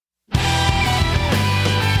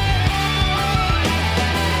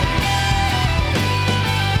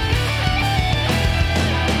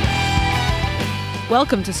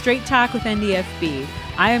Welcome to Straight Talk with NDFB.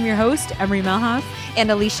 I am your host, Emery Melhoff. And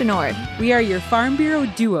Alicia Nord. We are your Farm Bureau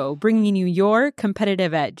duo, bringing you your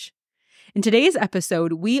competitive edge. In today's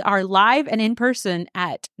episode, we are live and in person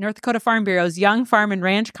at North Dakota Farm Bureau's Young Farm and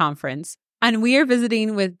Ranch Conference. And we are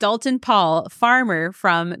visiting with Dahltin Pahl, farmer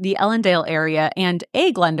from the Ellendale area and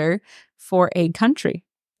egg lender for Egg Country.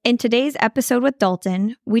 In today's episode with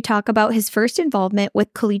Dahltin, we talk about his first involvement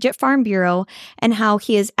with Collegiate Farm Bureau and how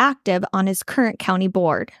he is active on his current county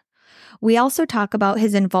board. We also talk about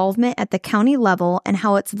his involvement at the county level and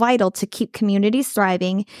how it's vital to keep communities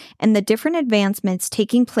thriving and the different advancements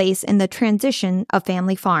taking place in the transition of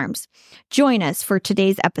family farms. Join us for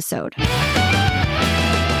today's episode.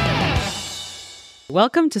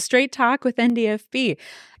 Welcome to Straight Talk with NDFB.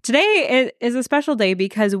 Today is a special day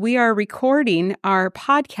because we are recording our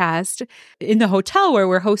podcast in the hotel where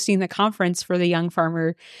we're hosting the conference for the Young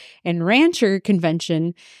Farmer and Rancher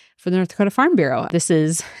Convention for the North Dakota Farm Bureau. This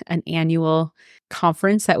is an annual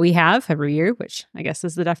conference that we have every year, which I guess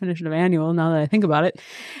is the definition of annual now that I think about it.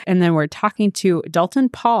 And then we're talking to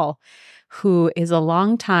Dahltin Pahl, who is a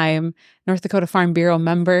longtime North Dakota Farm Bureau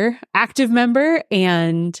member, active member,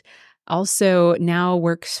 and also now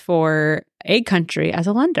works for Egg Country as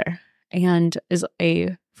a lender and is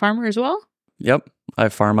a farmer as well. Yep, I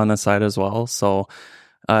farm on the side as well. So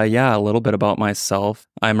a little bit about myself.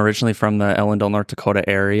 I'm originally from the Ellendale, North Dakota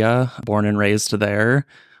area, born and raised there.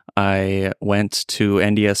 I went to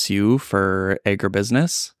NDSU for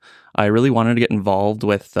agribusiness. I really wanted to get involved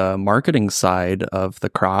with the marketing side of the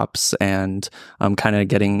crops and kind of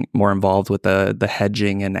getting more involved with the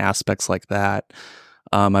hedging and aspects like that.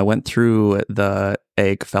 I went through the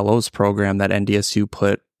Egg Fellows program that NDSU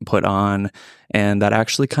put on, and that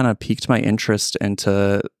actually kind of piqued my interest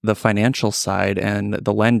into the financial side and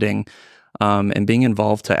the lending, and being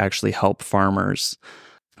involved to actually help farmers.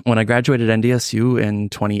 When I graduated NDSU in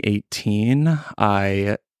 2018,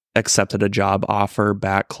 I accepted a job offer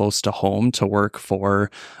back close to home to work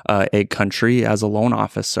for Egg Country as a loan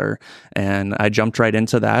officer. And I jumped right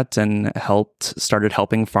into that and started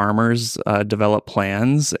helping farmers develop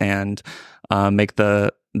plans and make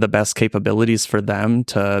the best capabilities for them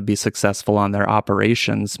to be successful on their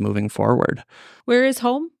operations moving forward. Where is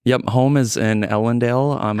home? Yep, home is in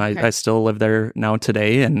Ellendale. Okay. I still live there now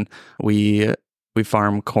today, and we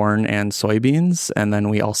farm corn and soybeans, and then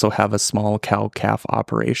we also have a small cow-calf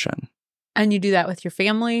operation. And you do that with your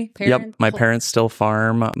family, parents? Yep, my parents still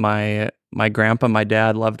farm. My grandpa, my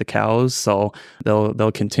dad love the cows, so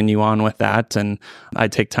they'll continue on with that. And I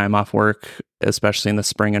take time off work, especially in the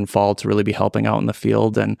spring and fall, to really be helping out in the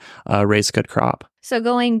field and raise good crop. So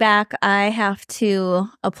going back, I have to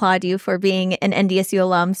applaud you for being an NDSU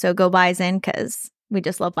alum. So go Bison, because we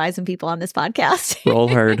just love Bison people on this podcast. Roll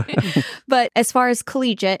herd. But as far as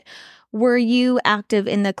collegiate, were you active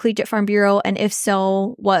in the Collegiate Farm Bureau? And if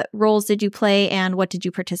so, what roles did you play and what did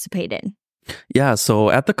you participate in? Yeah, so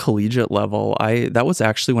at the collegiate level, that was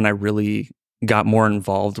actually when I really got more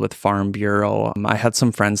involved with Farm Bureau. I had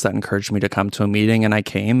some friends that encouraged me to come to a meeting, and I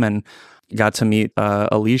came and got to meet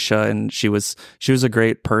Alicia, and she was a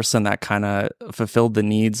great person that kind of fulfilled the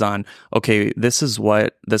needs on, okay, this is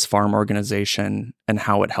what this farm organization and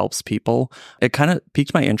how it helps people. It kind of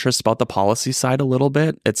piqued my interest about the policy side a little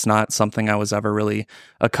bit. It's not something I was ever really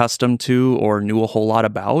accustomed to or knew a whole lot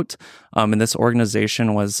about. And this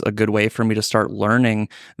organization was a good way for me to start learning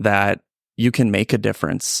that you can make a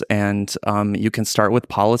difference, and you can start with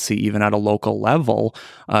policy even at a local level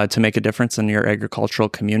to make a difference in your agricultural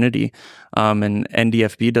community. And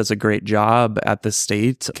NDFB does a great job at the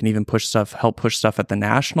state, can even help push stuff at the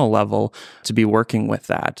national level to be working with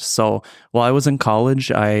that. So while I was in college,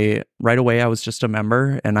 right away I was just a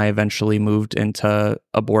member, and I eventually moved into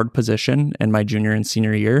a board position in my junior and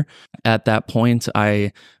senior year. At that point,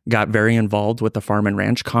 I got very involved with the Farm and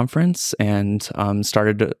Ranch Conference and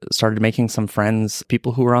started making some friends,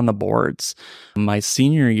 people who were on the boards. My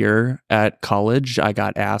senior year at college, I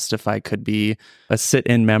got asked if I could be a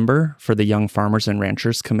sit-in member for the Young Farmers and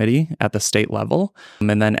Ranchers Committee at the state level.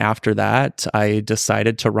 And then after that, I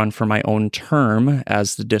decided to run for my own term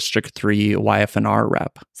as the District 3 YF&R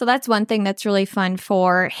rep. So that's one thing that's really fun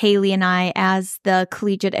for Haley and I as the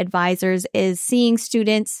collegiate advisors is seeing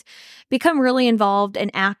students become really involved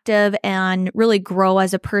and active and really grow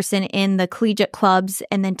as a person in the collegiate clubs,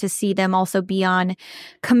 and then to see them also be on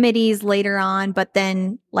committees later on. But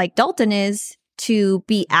then, like Dahltin is, to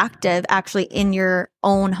be active actually in your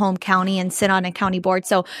own home county and sit on a county board.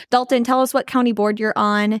 So Dahltin, tell us what county board you're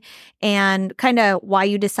on and kind of why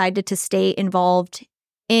you decided to stay involved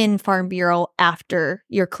in Farm Bureau after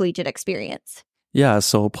your collegiate experience. Yeah,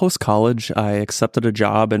 so post-college, I accepted a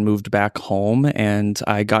job and moved back home, and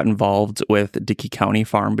I got involved with Dickey County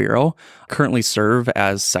Farm Bureau. Currently serve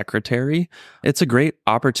as secretary. It's a great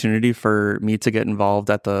opportunity for me to get involved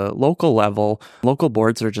at the local level. Local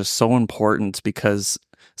boards are just so important because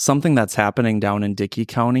something that's happening down in Dickey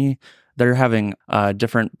County, they're having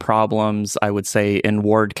different problems, I would say, in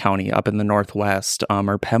Ward County up in the northwest,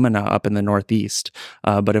 or Pembina up in the northeast.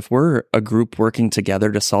 But if we're a group working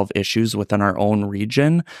together to solve issues within our own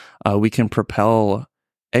region, we can propel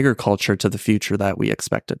agriculture to the future that we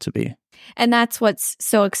expect it to be. And that's what's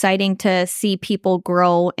so exciting to see people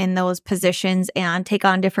grow in those positions and take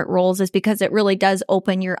on different roles, is because it really does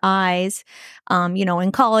open your eyes.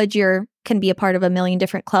 In college, you can be a part of a million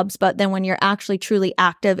different clubs, but then when you're actually truly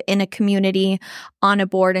active in a community on a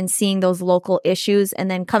board and seeing those local issues and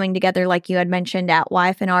then coming together, like you had mentioned at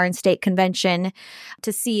YFNR and state convention,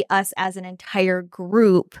 to see us as an entire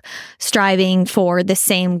group striving for the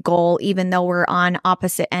same goal, even though we're on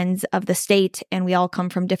opposite ends of the state and we all come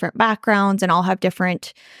from different backgrounds and all have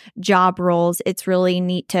different job roles. It's really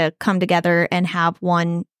neat to come together and have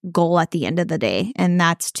one goal at the end of the day, and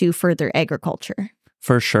that's to further agriculture.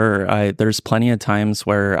 For sure. There's plenty of times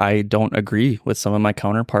where I don't agree with some of my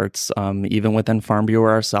counterparts, even within Farm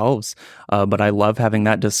Bureau ourselves. But I love having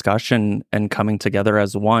that discussion and coming together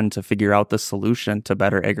as one to figure out the solution to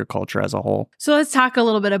better agriculture as a whole. So let's talk a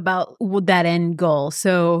little bit about that end goal.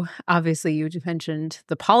 So obviously you mentioned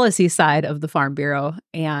the policy side of the Farm Bureau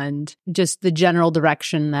and just the general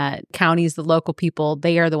direction that counties, the local people,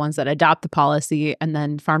 they are the ones that adopt the policy, and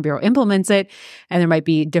then Farm Bureau implements it. And there might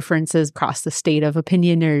be differences across the state of opinion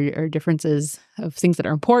or differences of things that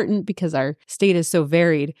are important because our state is so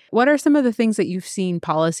varied. What are some of the things that you've seen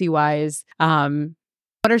policy-wise?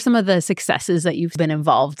 What are some of the successes that you've been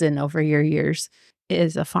involved in over your years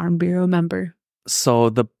as a Farm Bureau member? So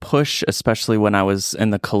the push, especially when I was in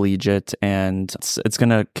the collegiate, and it's going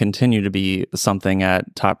to continue to be something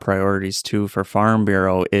at top priorities too for Farm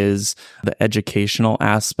Bureau, is the educational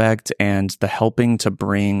aspect and the helping to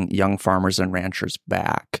bring young farmers and ranchers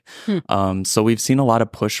back. So we've seen a lot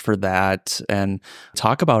of push for that and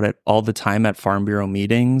talk about it all the time at Farm Bureau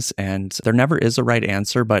meetings. And there never is a right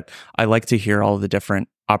answer, but I like to hear all the different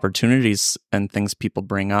opportunities and things people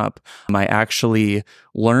bring up. I actually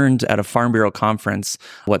learned at a Farm Bureau conference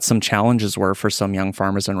what some challenges were for some young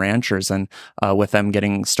farmers and ranchers. And with them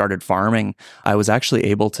getting started farming, I was actually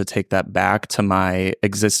able to take that back to my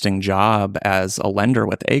existing job as a lender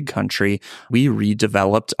with Ag Country. We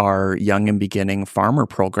redeveloped our Young and Beginning Farmer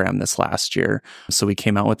program this last year. So we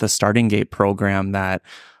came out with a Starting Gate program that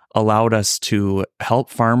allowed us to help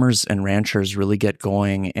farmers and ranchers really get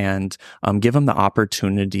going and give them the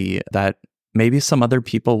opportunity that maybe some other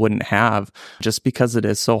people wouldn't have, just because it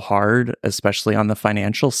is so hard, especially on the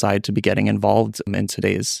financial side, to be getting involved in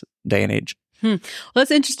today's day and age. Well,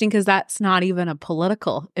 that's interesting because that's not even a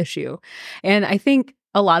political issue. And I think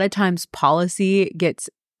a lot of times policy gets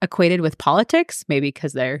equated with politics, maybe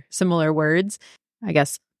because they're similar words. I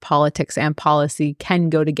guess politics and policy can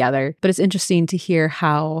go together. But it's interesting to hear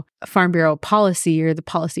how Farm Bureau policy or the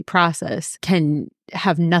policy process can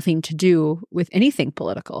have nothing to do with anything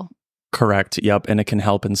political. Correct. Yep. And it can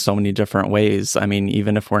help in so many different ways. I mean,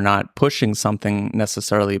 even if we're not pushing something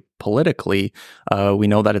necessarily politically, we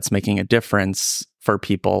know that it's making a difference for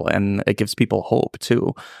people, and it gives people hope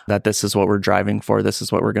too, that this is what we're driving for. This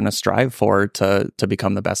is what we're going to strive for to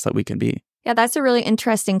become the best that we can be. Yeah, that's a really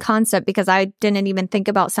interesting concept because I didn't even think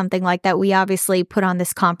about something like that. We obviously put on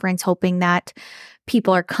this conference hoping that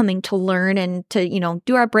people are coming to learn and to,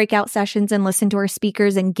 do our breakout sessions and listen to our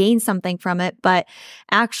speakers and gain something from it. But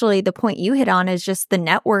actually, the point you hit on is just the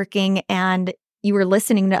networking, and you were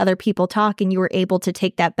listening to other people talk and you were able to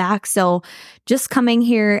take that back. So just coming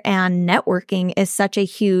here and networking is such a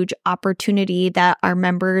huge opportunity that our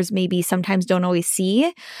members maybe sometimes don't always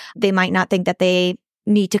see. They might not think that they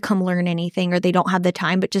need to come learn anything or they don't have the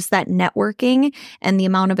time, but just that networking and the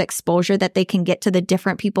amount of exposure that they can get to the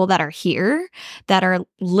different people that are here, that are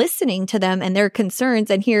listening to them and their concerns.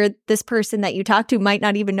 And here, this person that you talked to might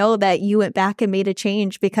not even know that you went back and made a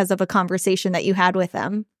change because of a conversation that you had with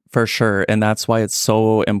them. For sure. And that's why it's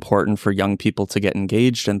so important for young people to get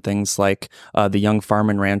engaged in things like the Young Farm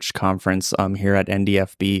and Ranch Conference here at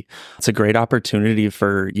NDFB. It's a great opportunity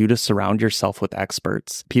for you to surround yourself with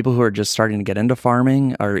experts, people who are just starting to get into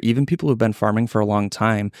farming, or even people who've been farming for a long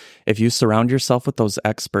time. If you surround yourself with those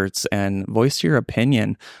experts and voice your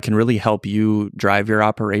opinion, it can really help you drive your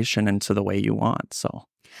operation into the way you want. So.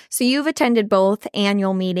 So you've attended both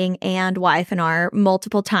annual meeting and YFNR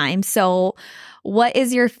multiple times. So what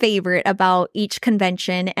is your favorite about each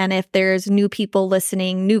convention? And if there's new people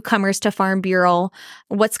listening, newcomers to Farm Bureau,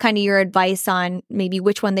 what's kind of your advice on maybe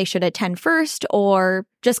which one they should attend first, or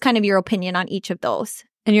just kind of your opinion on each of those?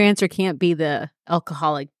 And your answer can't be the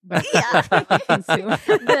alcoholic. Yeah.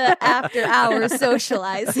 The after hours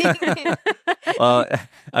socializing. Well,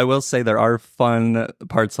 I will say there are fun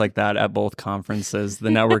parts like that at both conferences. The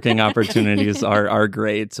networking opportunities are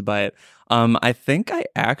great, but I think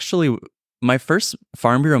my first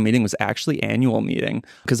Farm Bureau meeting was actually annual meeting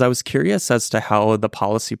because I was curious as to how the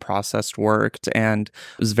policy process worked, and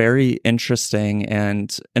it was very interesting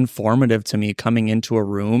and informative to me coming into a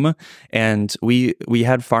room, and we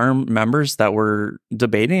had farm members that were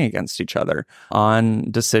debating against each other on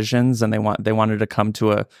decisions, and they wanted to come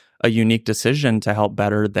to a unique decision to help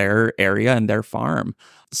better their area and their farm.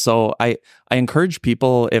 So I encourage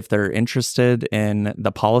people, if they're interested in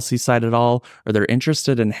the policy side at all, or they're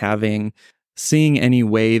interested in seeing any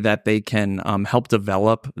way that they can help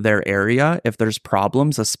develop their area, if there's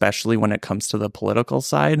problems, especially when it comes to the political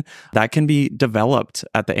side, that can be developed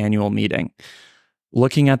at the annual meeting.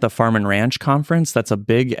 Looking at the Farm and Ranch Conference, that's a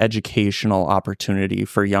big educational opportunity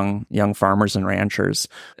for young farmers and ranchers.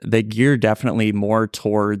 They gear definitely more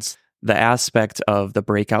towards the aspect of the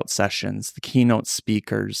breakout sessions, the keynote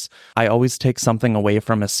speakers. I always take something away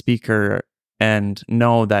from a speaker and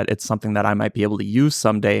know that it's something that I might be able to use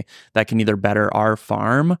someday that can either better our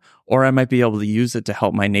farm, or I might be able to use it to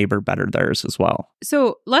help my neighbor better theirs as well.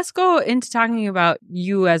 So let's go into talking about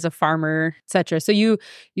you as a farmer, et cetera. So you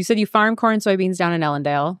said you farm corn and soybeans down in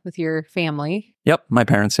Ellendale with your family. Yep, my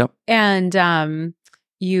parents, yep. And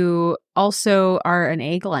you also are an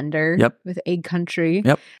egg lender. Yep. With Egg Country.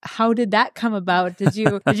 Yep. How did that come about? Did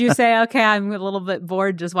you say, okay, I'm a little bit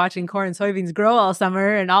bored just watching corn and soybeans grow all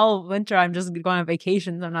summer, and all winter I'm just going on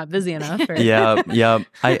vacations, I'm not busy enough? Or... Yeah.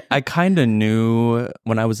 I kind of knew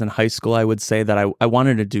when I was in high school, I would say that I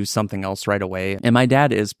wanted to do something else right away. And my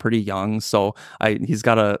dad is pretty young, so he's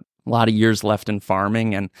got a lot of years left in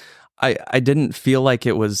farming, and I didn't feel like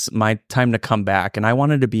it was my time to come back, and I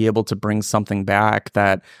wanted to be able to bring something back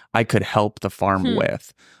that I could help the farm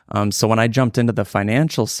with. So when I jumped into the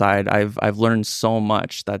financial side, I've learned so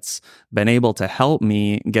much that's been able to help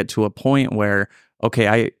me get to a point where,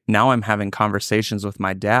 okay, I'm having conversations with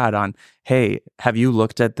my dad on, hey, have you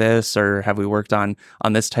looked at this, or have we worked on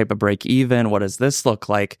this type of break even? What does this look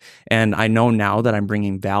like? And I know now that I'm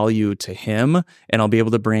bringing value to him, and I'll be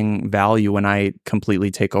able to bring value when I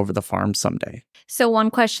completely take over the farm someday. So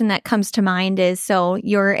one question that comes to mind is, so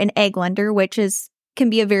you're an egg lender, which can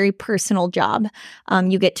be a very personal job.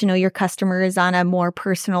 You get to know your customers on a more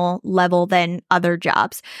personal level than other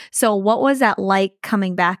jobs. So what was that like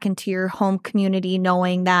coming back into your home community,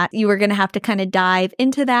 knowing that you were going to have to kind of dive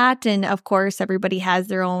into that? And of course, everybody has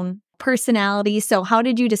their own personality. So how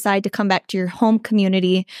did you decide to come back to your home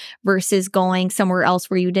community versus going somewhere else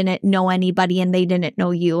where you didn't know anybody and they didn't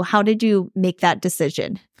know you? How did you make that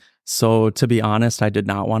decision? So to be honest, I did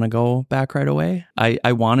not want to go back right away.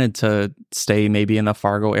 I wanted to stay maybe in the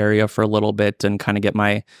Fargo area for a little bit and kind of get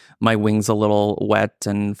my wings a little wet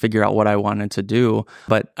and figure out what I wanted to do.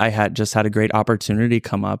 But I had a great opportunity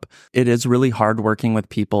come up. It is really hard working with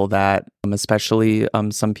people that, especially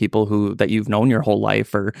some people that you've known your whole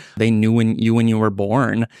life, or they knew when you were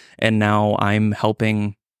born, and now I'm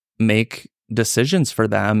helping make decisions for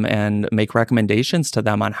them and make recommendations to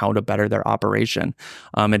them on how to better their operation.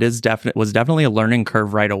 It was definitely a learning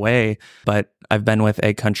curve right away, but I've been with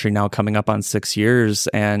Egg Country now coming up on 6 years,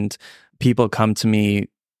 and people come to me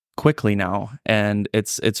quickly now, and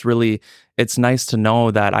it's nice to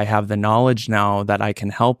know that I have the knowledge now that I can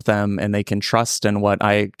help them and they can trust in what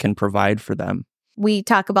I can provide for them. We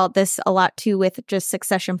talk about this a lot too with just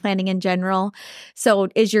succession planning in general. So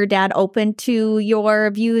is your dad open to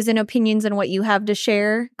your views and opinions and what you have to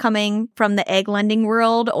share coming from the egg lending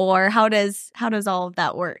world, or how does all of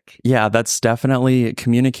that work? Yeah, that's definitely,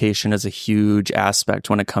 communication is a huge aspect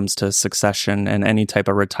when it comes to succession and any type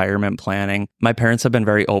of retirement planning. My parents have been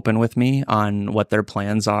very open with me on what their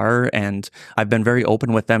plans are, and I've been very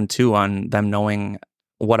open with them too on them knowing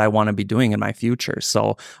what I want to be doing in my future.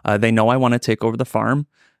 So they know I want to take over the farm.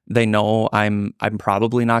 They know I'm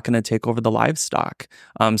probably not going to take over the livestock.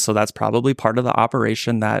 So that's probably part of the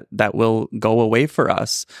operation that will go away for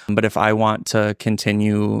us. But if I want to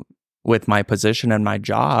continue with my position and my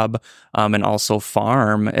job, and also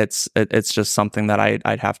farm, it's just something that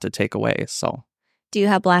I'd have to take away. So. Do you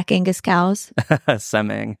have Black Angus cows?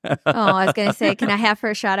 Semming. Oh, I was going to say, can I have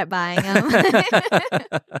her shot at buying them?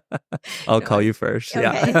 I'll call you first.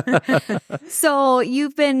 Okay. Yeah. So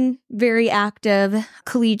you've been very active,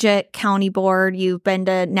 collegiate, county board. You've been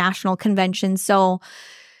to national conventions. So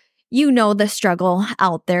you know the struggle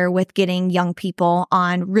out there with getting young people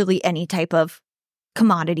on really any type of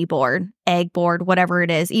commodity board, ag board, whatever it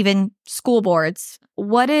is, even school boards.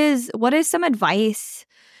 What is some advice,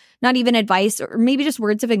 not even advice, or maybe just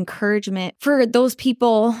words of encouragement for those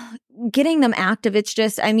people getting them active? It's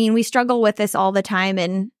just, I mean, we struggle with this all the time.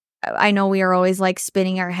 And I know we are always like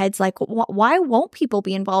spinning our heads like, why won't people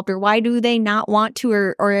be involved? Or why do they not want to?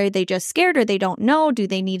 Or are they just scared? Or they don't know? Do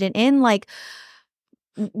they need an in? Like,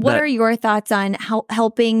 what are your thoughts on how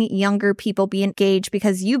helping younger people be engaged?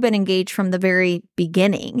 Because you've been engaged from the very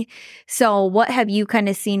beginning. So what have you kind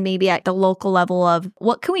of seen maybe at the local level of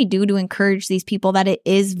what can we do to encourage these people that it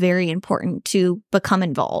is very important to become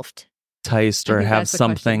involved? Enticed or have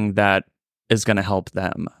something that is going to help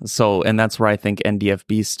them. So, and that's where I think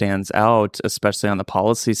NDFB stands out, especially on the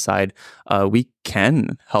policy side. We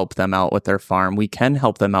can help them out with their farm. We can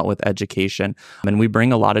help them out with education. And we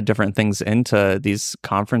bring a lot of different things into these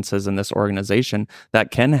conferences and this organization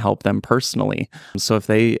that can help them personally. So if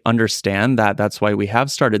they understand that, that's why we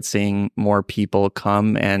have started seeing more people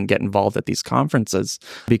come and get involved at these conferences,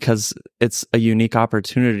 because it's a unique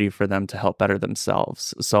opportunity for them to help better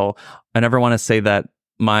themselves. So I never want to say that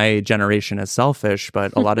my generation is selfish,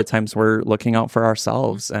 but a lot of times we're looking out for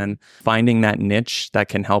ourselves, and finding that niche that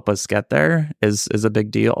can help us get there is a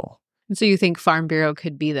big deal. And so you think Farm Bureau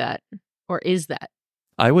could be that, or is that?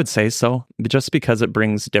 I would say so, just because it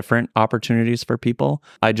brings different opportunities for people.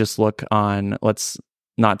 I just look on, let's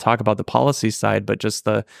not talk about the policy side, but just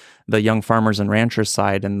the young farmers and ranchers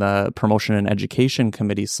side and the promotion and education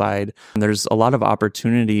committee side. And there's a lot of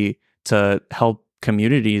opportunity to help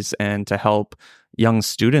communities and to help young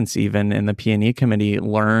students even in the P&E committee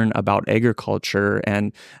learn about agriculture.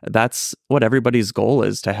 And that's what everybody's goal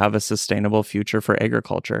is, to have a sustainable future for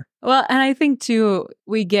agriculture. Well, and I think too,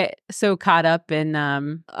 we get so caught up in,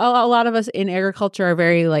 a lot of us in agriculture are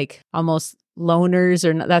very like almost loners,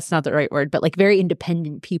 or that's not the right word, but like very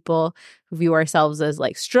independent people who view ourselves as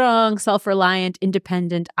like strong, self-reliant,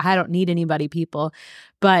 independent, I don't need anybody people.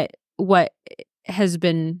 But what has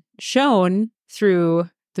been shown through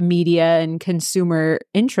the media and consumer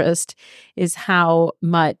interest is how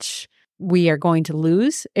much we are going to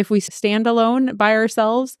lose if we stand alone by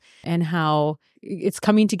ourselves, and how it's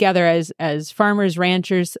coming together as farmers,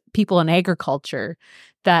 ranchers, people in agriculture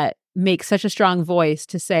that make such a strong voice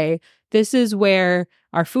to say, this is where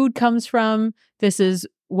our food comes from. This is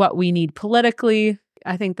what we need politically.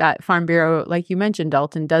 I think that Farm Bureau, like you mentioned,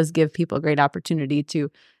 Dahltin, does give people a great opportunity to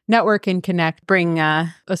network and connect, bring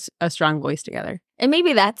a strong voice together. And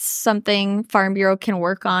maybe that's something Farm Bureau can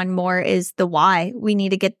work on more, is the why. We need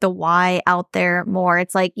to get the why out there more.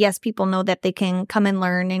 It's like, yes, people know that they can come and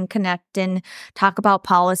learn and connect and talk about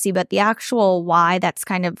policy, but the actual why, that's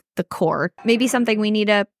kind of the core. Maybe something we need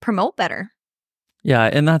to promote better. Yeah,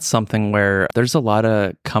 and that's something where there's a lot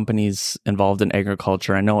of companies involved in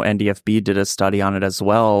agriculture. I know NDFB did a study on it as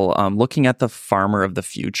well, looking at the farmer of the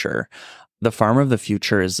future. The farmer of the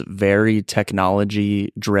future is very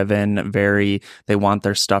technology driven, they want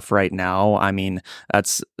their stuff right now. I mean,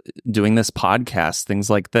 that's doing this podcast, things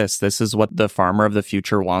like this. This is what the farmer of the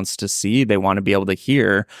future wants to see. They want to be able to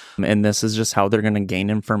hear, and this is just how they're going to gain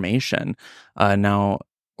information. Now,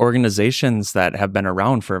 organizations that have been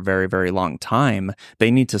around for a very, very long time, they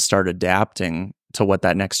need to start adapting to what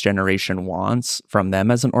that next generation wants from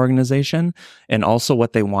them as an organization, and also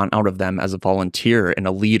what they want out of them as a volunteer and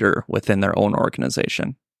a leader within their own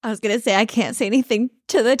organization. I was going to say, I can't say anything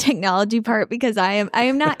to the technology part because I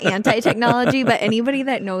am not anti-technology, but anybody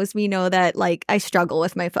that knows me know that like I struggle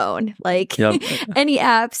with my phone, like any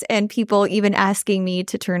apps and people even asking me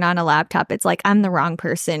to turn on a laptop. It's like, I'm the wrong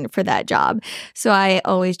person for that job. So I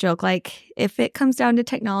always joke, like, if it comes down to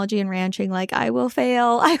technology and ranching, like I will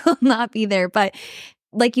fail. I will not be there. But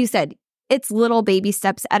like you said, it's little baby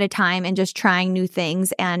steps at a time and just trying new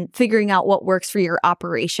things and figuring out what works for your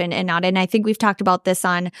operation and not. And I think we've talked about this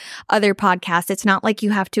on other podcasts. It's not like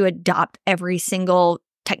you have to adopt every single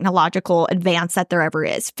technological advance that there ever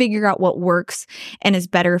is. Figure out what works and is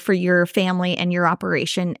better for your family and your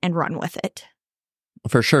operation and run with it.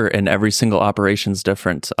 For sure. And every single operation is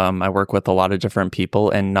different. I work with a lot of different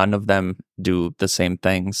people and none of them do the same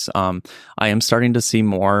things. I am starting to see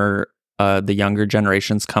more the younger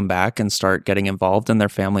generations come back and start getting involved in their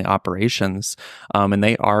family operations. And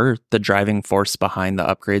they are the driving force behind the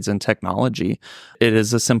upgrades in technology. It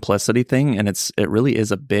is a simplicity thing, and it really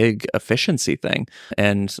is a big efficiency thing.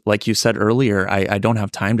 And like you said earlier, I don't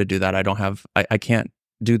have time to do that. I can't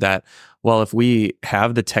do that. Well, if we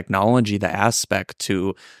have the technology, the aspect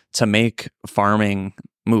to make farming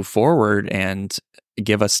move forward and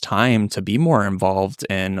give us time to be more involved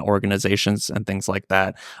in organizations and things like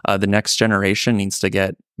that, the next generation needs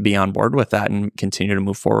to be on board with that and continue to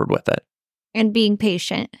move forward with it. And being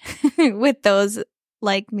patient with those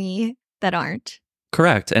like me that aren't.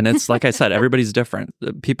 Correct. And it's like I said, everybody's different.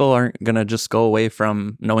 People aren't going to just go away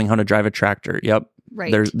from knowing how to drive a tractor. Yep.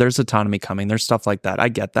 Right. There's autonomy coming. There's stuff like that. I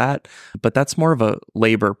get that. But that's more of a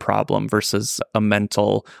labor problem versus a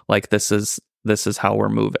mental, like this is how we're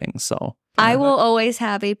moving. So I will always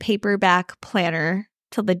have a paperback planner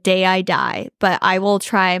till the day I die, but I will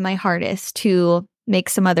try my hardest to make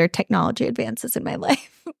some other technology advances in my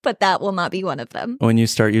life, but that will not be one of them. When you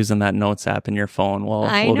start using that notes app in your phone, we'll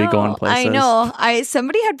be going places. I know.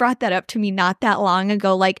 Somebody had brought that up to me not that long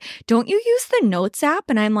ago. Like, don't you use the notes app?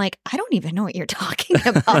 And I'm like, I don't even know what you're talking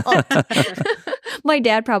about. My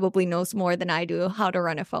dad probably knows more than I do how to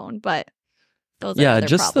run a phone, but those are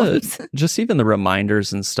other problems. just even the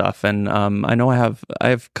reminders and stuff. And I know I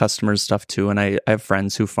have customers stuff too, and I have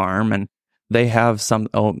friends who farm, and they have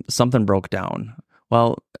something broke down.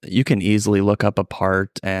 Well, you can easily look up a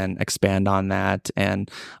part and expand on that, and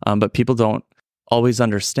but people don't always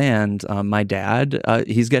understand. My dad,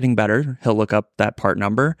 he's getting better. He'll look up that part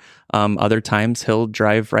number. Other times he'll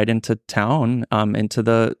drive right into town, into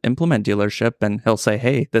the implement dealership, and he'll say,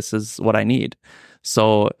 "Hey, this is what I need."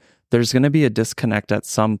 So there's going to be a disconnect at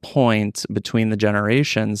some point between the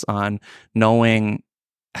generations on knowing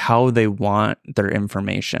how they want their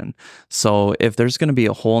information. So if there's going to be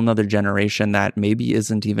a whole nother generation that maybe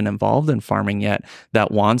isn't even involved in farming yet,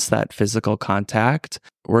 that wants that physical contact,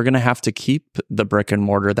 we're going to have to keep the brick and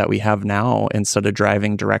mortar that we have now instead of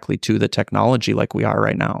driving directly to the technology like we are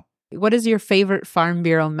right now. What is your favorite Farm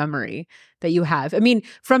Bureau memory that you have? I mean,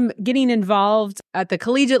 from getting involved at the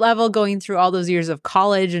collegiate level, going through all those years of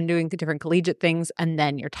college and doing different collegiate things, and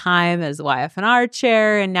then your time as YF&R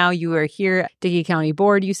chair, and now you are here at Dickey County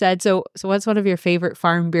Board, you said. So what's one of your favorite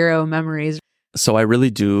Farm Bureau memories? So I really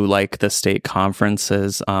do like the state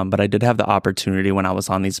conferences, but I did have the opportunity when I was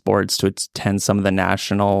on these boards to attend some of the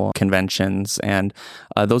national conventions, and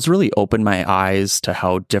those really opened my eyes to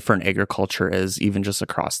how different agriculture is, even just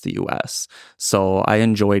across the U.S. So I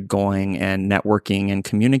enjoyed going and networking and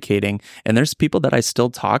communicating, and there's people that I still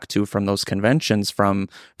talk to from those conventions from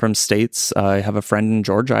states. I have a friend in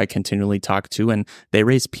Georgia I continually talk to, and they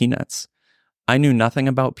raise peanuts. I knew nothing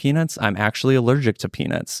about peanuts. I'm actually allergic to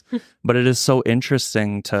peanuts, but it is so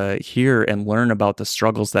interesting to hear and learn about the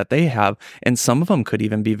struggles that they have. And some of them could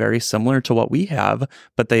even be very similar to what we have,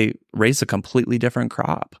 but they raise a completely different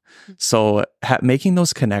crop. So making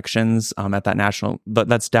those connections at that national, but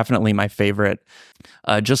that's definitely my favorite.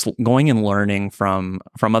 Just going and learning from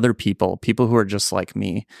other people who are just like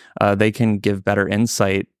me. They can give better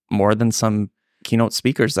insight more than some keynote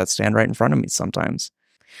speakers that stand right in front of me sometimes.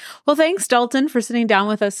 Well, thanks, Dahltin, for sitting down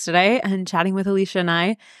with us today and chatting with Alicia and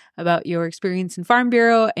I about your experience in Farm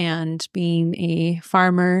Bureau and being a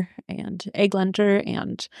farmer and egg lenter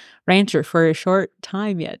and rancher for a short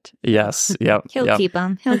time yet. Yes. Yep. He'll keep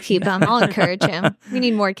them. He'll keep them. I'll encourage him. We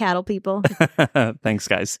need more cattle people. Thanks,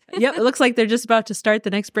 guys. Yep. It looks like they're just about to start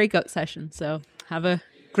the next breakout session. So have a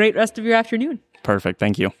great rest of your afternoon. Perfect.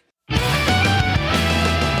 Thank you.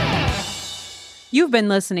 You've been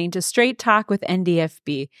listening to Straight Talk with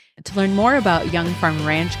NDFB. To learn more about Young Farm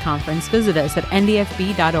Ranch Conference, visit us at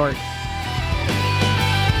ndfb.org.